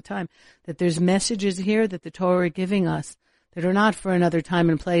me all the time, that there's messages here that the Torah are giving us that are not for another time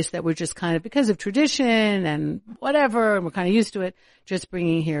and place, that we're just kind of, because of tradition and whatever, and we're kind of used to it, just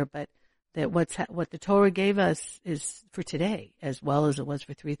bringing here, but that what the Torah gave us is for today as well as it was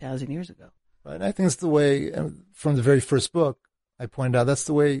for 3,000 years ago. Right. I think it's the way, from the very first book, I pointed out, that's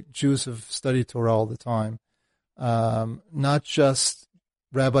the way Jews have studied Torah all the time. Not just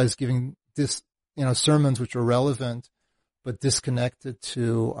rabbis giving sermons which are relevant, but disconnected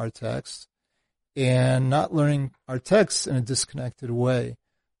to our text, and not learning our text in a disconnected way.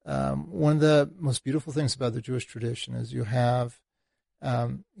 One of the most beautiful things about the Jewish tradition is you have,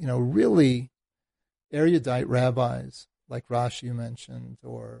 really erudite rabbis like Rashi you mentioned,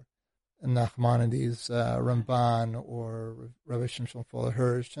 or Nachmanides, Ramban, or Rabbi Shimshon Fuller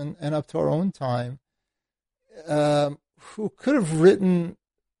Hirsch, and up to our own time, who could have written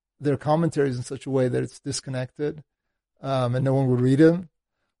their commentaries in such a way that it's disconnected, and no one would read them.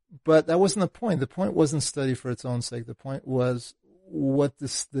 But that wasn't the point. The point wasn't study for its own sake. The point was, what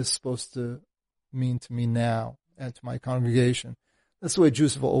this is supposed to mean to me now and to my congregation. That's the way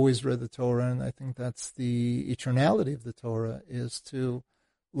Jews have always read the Torah, and I think that's the eternality of the Torah, is to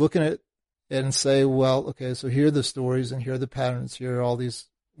look at it and say, well, okay, so here are the stories, and here are the patterns, here are all these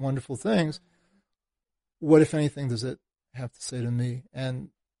wonderful things. What, if anything, does it have to say to me? And,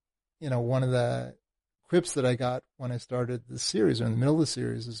 one of the quips that I got when I started the series, or in the middle of the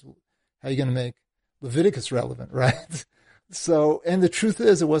series, is, how are you going to make Leviticus relevant, right? So, and the truth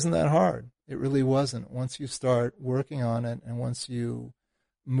is, it wasn't that hard. It really wasn't. Once you start working on it, and once you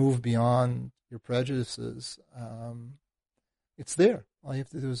move beyond your prejudices, it's there. All you have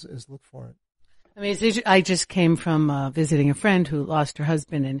to do is look for it. I mean, I just came from visiting a friend who lost her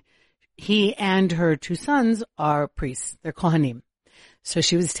husband, and he and her 2 sons are priests. They're Kohanim. So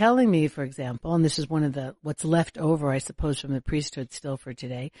she was telling me, for example, and this is one of what's left over, I suppose, from the priesthood still for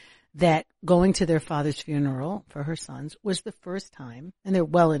today, that going to their father's funeral for her sons was the first time, and they're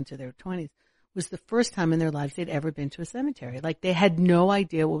well into their 20s, was the first time in their lives they'd ever been to a cemetery. Like, they had no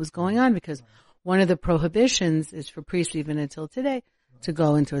idea what was going on, because one of the prohibitions is for priests, even until today, to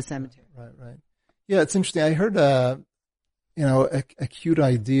go into a cemetery. Right. Yeah, it's interesting. I heard a cute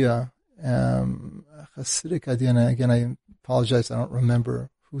idea, a Hasidic idea, and again, I apologize, I don't remember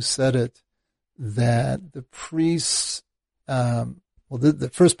who said it, that the priests, the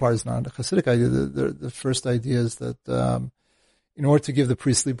first part is not a Hasidic idea. The first idea is that in order to give the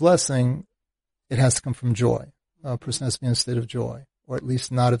priestly blessing, it has to come from joy. A person has to be in a state of joy, or at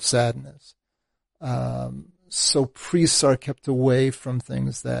least not of sadness. So priests are kept away from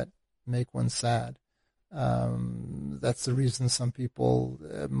things that make one sad. That's the reason some people,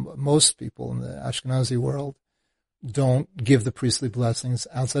 most people in the Ashkenazi world, don't give the priestly blessings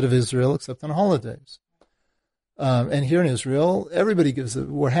outside of Israel except on holidays. And here in Israel, everybody gives it.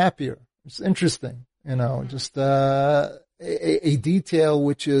 We're happier. It's interesting, just a detail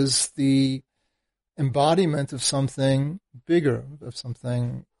which is the embodiment of something bigger, of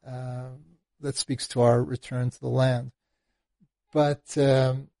something that speaks to our return to the land. But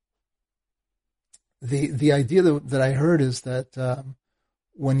the idea that I heard is that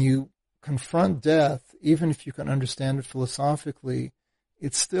when you confront death, even if you can understand it philosophically,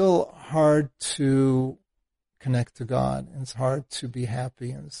 it's still hard to connect to God, and it's hard to be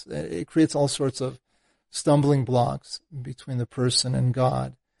happy, and it creates all sorts of stumbling blocks between the person and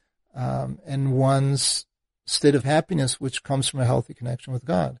God, and one's state of happiness, which comes from a healthy connection with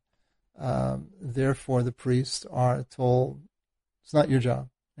God. Therefore, the priests are told, it's not your job.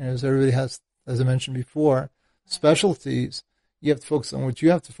 And as everybody has, as I mentioned before, specialties, you have to focus on what you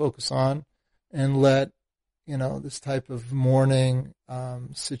have to focus on, and let, this type of mourning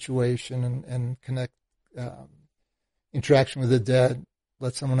situation and connect interaction with the dead,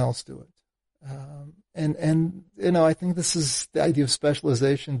 let someone else do it. And I think this is the idea of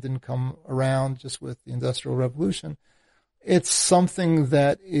specialization didn't come around just with the Industrial Revolution. It's something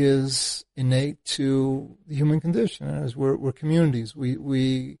that is innate to the human condition. As we're communities,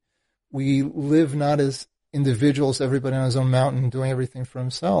 we live not as individuals, everybody on his own mountain doing everything for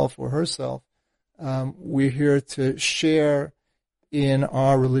himself or herself. We're here to share in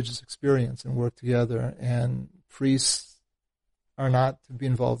our religious experience and work together. And priests are not to be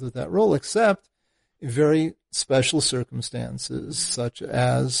involved with that role, except in very special circumstances, such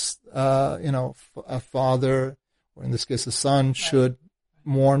as a father, or in this case a son, should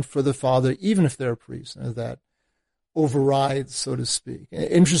mourn for the father, even if they're a priest. That overrides, so to speak.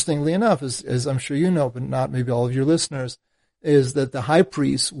 Interestingly enough, as I'm sure you know, but not maybe all of your listeners, is that the high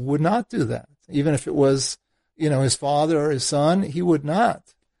priest would not do that. Even if it was, his father or his son, he would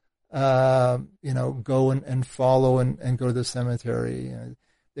not, go and follow and go to the cemetery.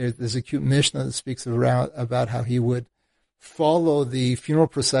 There's a cute Mishnah that speaks about how he would follow the funeral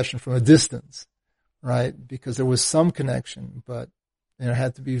procession from a distance, right? Because there was some connection, but it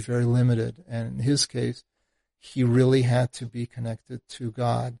had to be very limited. And in his case, he really had to be connected to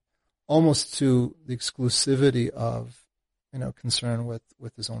God, almost to the exclusivity of, concern with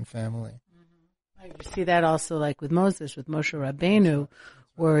his own family. Mm-hmm. You see that also like with Moses, with Moshe Rabbeinu,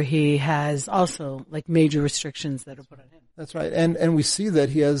 where he has also like major restrictions that are put on him. That's right. And we see that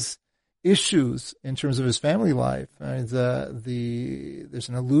he has issues in terms of his family life. There's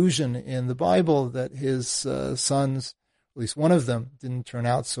an allusion in the Bible that his sons, at least one of them, didn't turn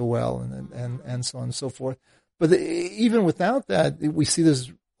out so well, and so on and so forth. But even without that, we see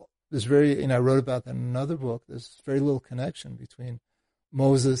this very, I wrote about that in another book, there's very little connection between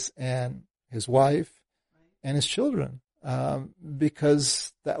Moses and his wife and his children,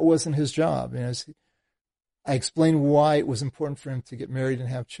 because that wasn't his job. I explained why it was important for him to get married and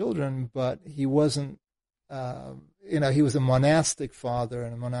have children, but he wasn't, he was a monastic father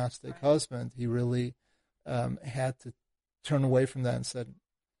and a monastic husband. He really had to turn away from that and said,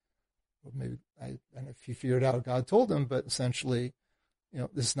 well, maybe, I don't know if he figured out what God told him, but essentially,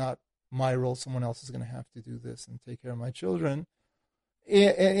 this is not my role. Someone else is going to have to do this and take care of my children.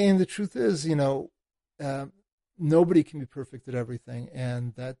 And the truth is, nobody can be perfect at everything,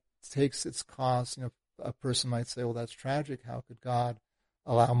 and that takes its cost. A person might say, well, that's tragic. How could God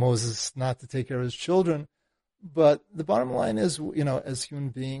allow Moses not to take care of his children? But the bottom line is, as human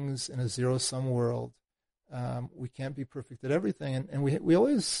beings in a zero-sum world, we can't be perfect at everything. And we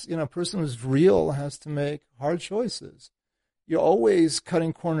always, a person who's real has to make hard choices. You're always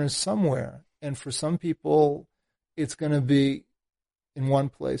cutting corners somewhere. And for some people, it's going to be in one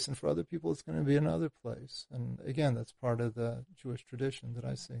place. And for other people, it's going to be another place. And again, that's part of the Jewish tradition that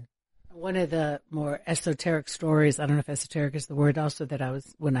I see. One of the more esoteric stories, I don't know if esoteric is the word also that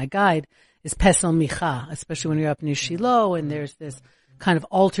when I guide, is Pesel Micha, especially when you're up near Shiloh and there's this kind of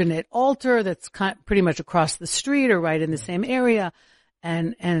alternate altar that's pretty much across the street or right in the same area.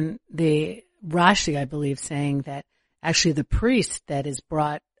 And the Rashi, I believe, saying that actually the priest that is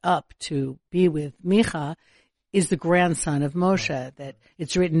brought up to be with Micha is the grandson of Moshe, that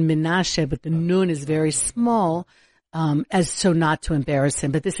it's written Menashe, but the nun is very small, as so not to embarrass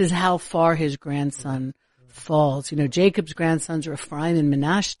him. But this is how far his grandson falls. Jacob's grandsons are Ephraim and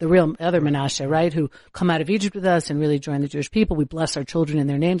Menashe, the real other Menashe, right, who come out of Egypt with us and really join the Jewish people. We bless our children in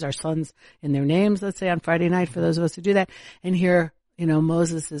their names, our sons in their names, let's say on Friday night for those of us who do that. And here,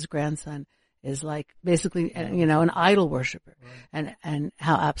 Moses' grandson is like basically, an idol worshiper, and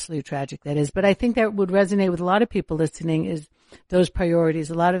how absolutely tragic that is. But I think that would resonate with a lot of people listening is those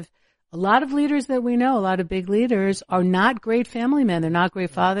priorities. A lot of leaders that we know, a lot of big leaders are not great family men. They're not great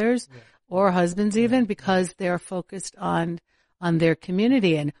fathers or husbands even, because they're focused on their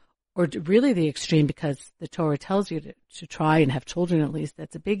community or really the extreme, because the Torah tells you to try and have children at least.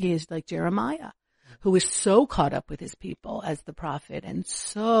 That's a biggie, is like Jeremiah, who is so caught up with his people as the prophet and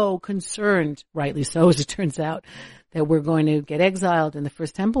so concerned, rightly so as it turns out, that we're going to get exiled and the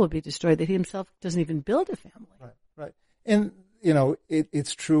first temple will be destroyed, that he himself doesn't even build a family. Right. And,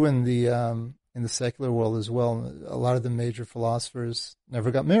 it's true in the secular world as well. A lot of the major philosophers never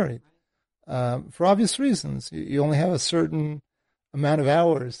got married. For obvious reasons. You only have a certain amount of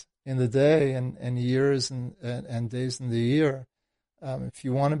hours in the day and years and days in the year. If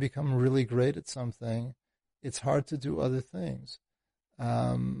you want to become really great at something, it's hard to do other things.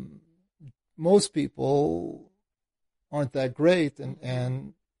 Most people aren't that great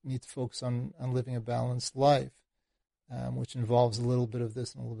and need to focus on living a balanced life, which involves a little bit of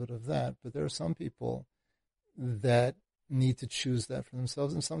this and a little bit of that. But there are some people that need to choose that for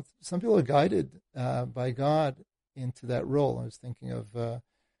themselves, and some people are guided by God into that role. I was thinking of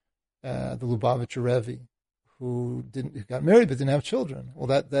the Lubavitcher Rebbe, who got married but didn't have children. Well,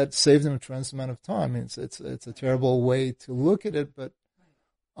 that saved him a tremendous amount of time. I mean, it's a terrible way to look at it, but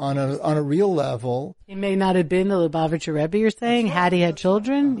on a real level, he may not have been the Lubavitcher Rebbe, you're saying, had he had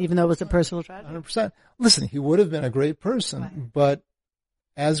children, even though it was a personal tragedy. 100%. Listen, he would have been a great person, but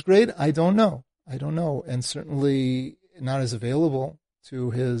as great, I don't know, and certainly not as available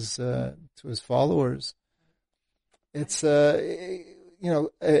to his followers. It's a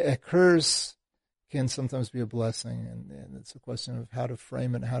curse can sometimes be a blessing, and it's a question of how to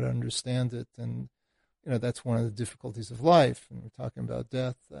frame it, how to understand it, and that's one of the difficulties of life. And we're talking about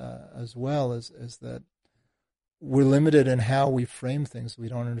death as well, as that we're limited in how we frame things. We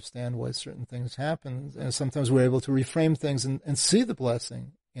don't understand why certain things happen, and sometimes we're able to reframe things and see the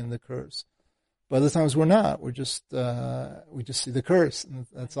blessing in the curse. But other times we're not. We just see the curse, and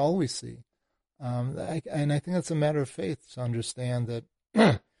that's all we see. And I think that's a matter of faith to understand that.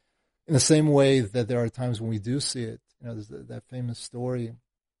 In the same way that there are times when we do see it, there's that famous story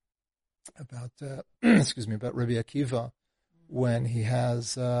about about Rabbi Akiva, when he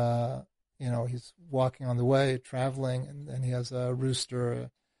has he's walking on the way, traveling, and he has a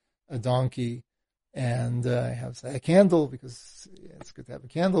rooster, a donkey, and he has a candle because it's good to have a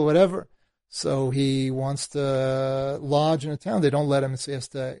candle, whatever. So he wants to lodge in a town. They don't let him, so he has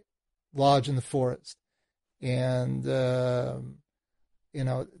to lodge in the forest, and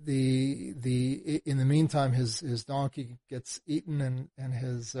in the meantime, his donkey gets eaten and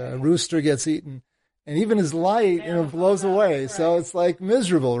his rooster gets eaten, and even his light, blows away. So it's like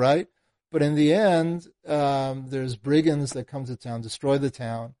miserable, right? But in the end, there's brigands that come to town, destroy the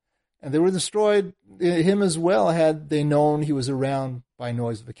town, and they were destroyed, him as well, had they known he was around by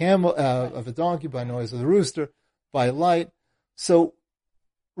noise of a donkey, by noise of the rooster, by light. So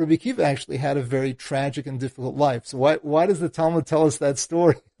Rabbi Akiva actually had a very tragic and difficult life. So why does the Talmud tell us that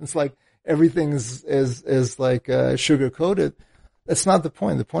story? It's like everything is like sugar coated. That's not the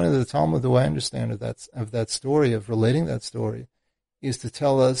point. The point of the Talmud, the way I understand it, of that story, of relating that story, is to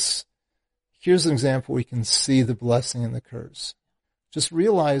tell us, here's an example where we can see the blessing and the curse. Just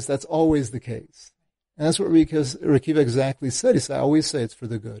realize that's always the case. And that's what Rabbi Akiva exactly said. He said, I always say it's for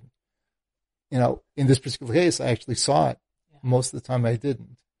the good. In this particular case, I actually saw it. Most of the time I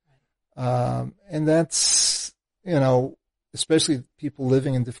didn't. And that's, especially people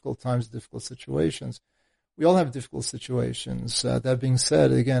living in difficult times, difficult situations. We all have difficult situations. That being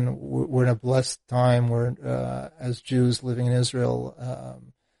said, again, we're in a blessed time. We're, as Jews living in Israel,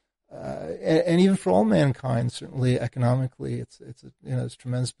 and even for all mankind, certainly economically, it's a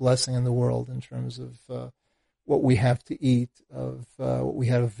tremendous blessing in the world in terms of, what we have to eat, of what we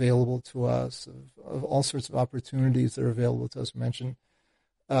have available to us, of all sorts of opportunities that are available to us. We mentioned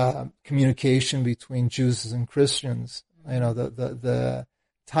communication between Jews and Christians. The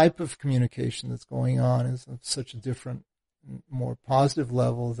type of communication that's going on is of such a different, more positive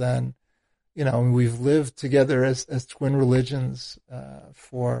level than, we've lived together as twin religions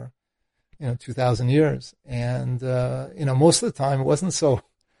for 2,000 years, and most of the time it wasn't so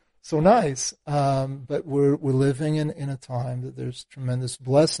nice. But we're living in a time that there's tremendous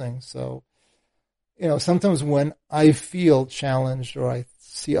blessing. So, sometimes when I feel challenged or I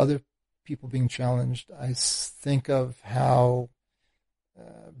see other people being challenged, I think of how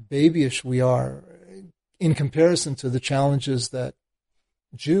babyish we are in comparison to the challenges that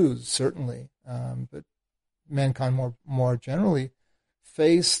Jews certainly, but mankind more generally,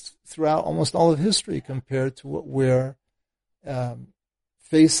 faced throughout almost all of history compared to what we're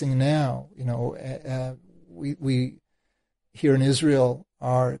facing now. We here in Israel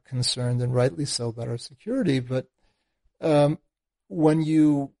are concerned, and rightly so, about our security. But when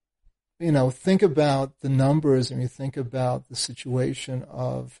you think about the numbers and you think about the situation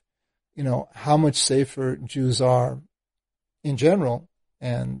of, how much safer Jews are in general,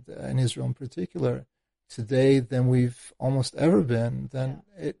 and in Israel in particular, today than we've almost ever been, then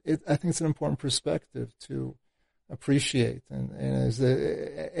I think it's an important perspective to appreciate.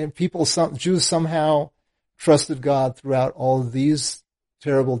 And Jews somehow trusted God throughout all of these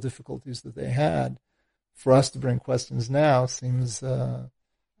terrible difficulties that they had. For us to bring questions now seems, a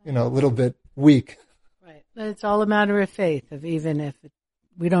little bit weak. Right. But it's all a matter of faith, of even if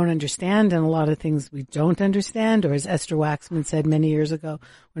we don't understand, and a lot of things we don't understand, or as Esther Waxman said many years ago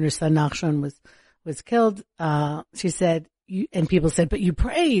when her son Nachshon was killed, she said, and people said, but you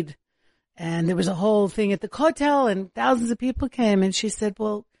prayed. And there was a whole thing at the Kotel, and thousands of people came, and she said,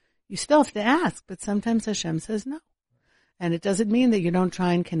 well, you still have to ask, but sometimes Hashem says no. And it doesn't mean that you don't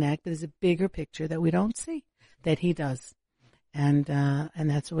try and connect, but there's a bigger picture that we don't see, that he does. And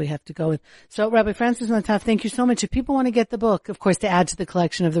that's what we have to go with. So, Rabbi Francis Nataf, thank you so much. If people want to get the book, of course, to add to the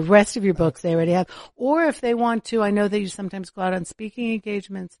collection of the rest of your books they already have, or if they want to, I know that you sometimes go out on speaking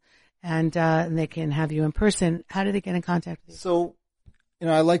engagements and they can have you in person. How do they get in contact with you? So,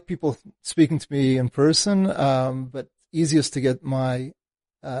 I like people speaking to me in person, but easiest to get my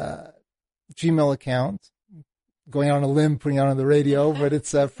Gmail account, going out on a limb, putting it on the radio, but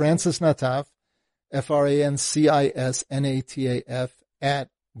it's Francis Nataf, FrancisNataf at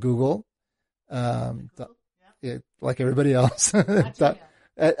Google, like everybody else.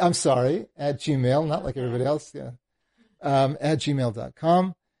 I'm sorry, at Gmail, not like everybody else, at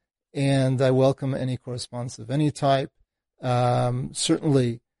gmail.com. And I welcome any correspondence of any type.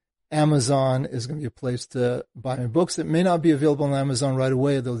 Certainly, Amazon is going to be a place to buy my books. It may not be available on Amazon right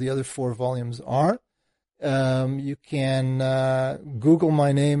away, though the other 4 volumes are. You can Google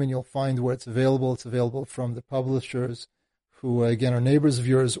my name and you'll find where it's available. It's available from the publishers who, again, are neighbors of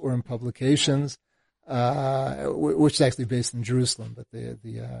yours or in publications, which is actually based in Jerusalem, but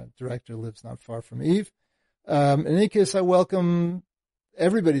the director lives not far from Eve. In any case, I welcome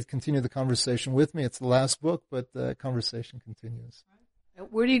everybody to continue the conversation with me. It's the last book, but the conversation continues.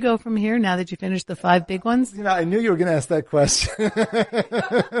 Where do you go from here now that you finished the 5 big ones? I knew you were going to ask that question.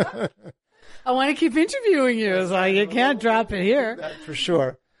 I want to keep interviewing you, so you can't drop it here. That for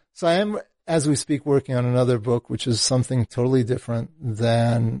sure. So I am, as we speak, working on another book, which is something totally different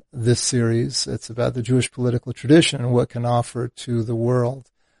than this series. It's about the Jewish political tradition and what it can offer to the world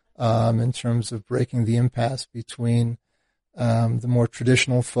in terms of breaking the impasse between the more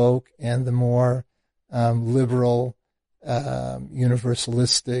traditional folk and the more liberal,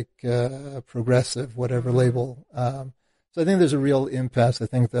 universalistic, progressive, whatever label. So I think there's a real impasse. I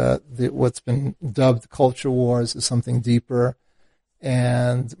think that what's been dubbed culture wars is something deeper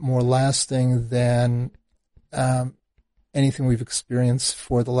and more lasting than anything we've experienced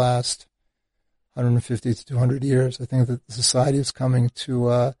for the last 150 to 200 years. I think that the society is coming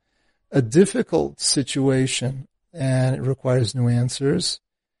to a difficult situation, and it requires new answers.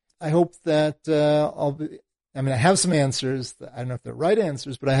 I hope that I have some answers. I don't know if they're right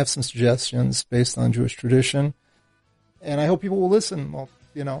answers, but I have some suggestions based on Jewish tradition. And I hope people will listen. Well,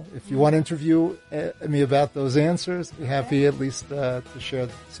 if you want to interview me about those answers, I'd be happy at least to share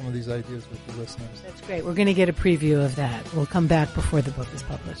some of these ideas with the listeners. That's great. We're going to get a preview of that. We'll come back before the book is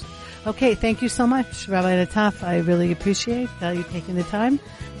published. Okay, thank you so much, Rabbi Nataf. I really appreciate you taking the time,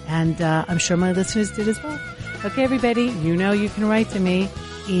 and I'm sure my listeners did as well. Okay, everybody, you can write to me,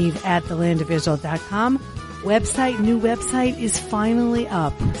 eve@thelandofisrael.com. New website is finally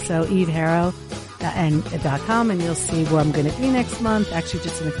up. So eveharrow.com, and you'll see where I'm going to be next month, actually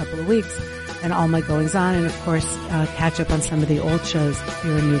just in a couple of weeks, and all my goings on, and of course, catch up on some of the old shows if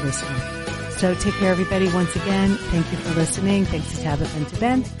you're a new listener. So take care, everybody. Once again, thank you for listening. Thanks to Tabitha and to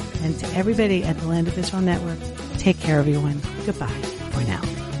Ben, and to everybody at the Land of Israel Network. Take care, everyone. Goodbye for now.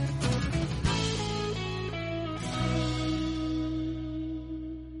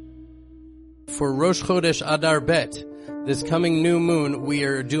 For Rosh Chodesh Adar Bet, this coming new moon, we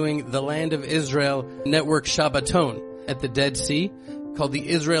are doing the Land of Israel Network Shabbaton at the Dead Sea, called the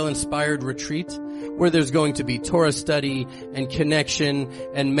Israel Inspired Retreat, where there's going to be Torah study and connection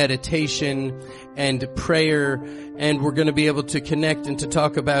and meditation and prayer, and we're going to be able to connect and to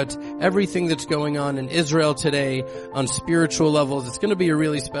talk about everything that's going on in Israel today on spiritual levels. It's going to be a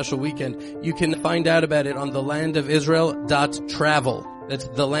really special weekend. You can find out about it on thelandofisrael.travel. That's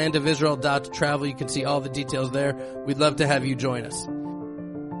thelandofisrael.travel. You can see all the details there. We'd love to have you join us.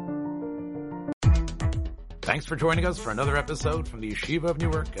 Thanks for joining us for another episode from the Yeshiva of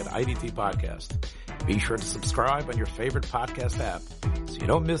Newark at IDT Podcast. Be sure to subscribe on your favorite podcast app so you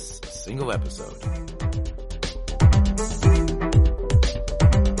don't miss a single episode.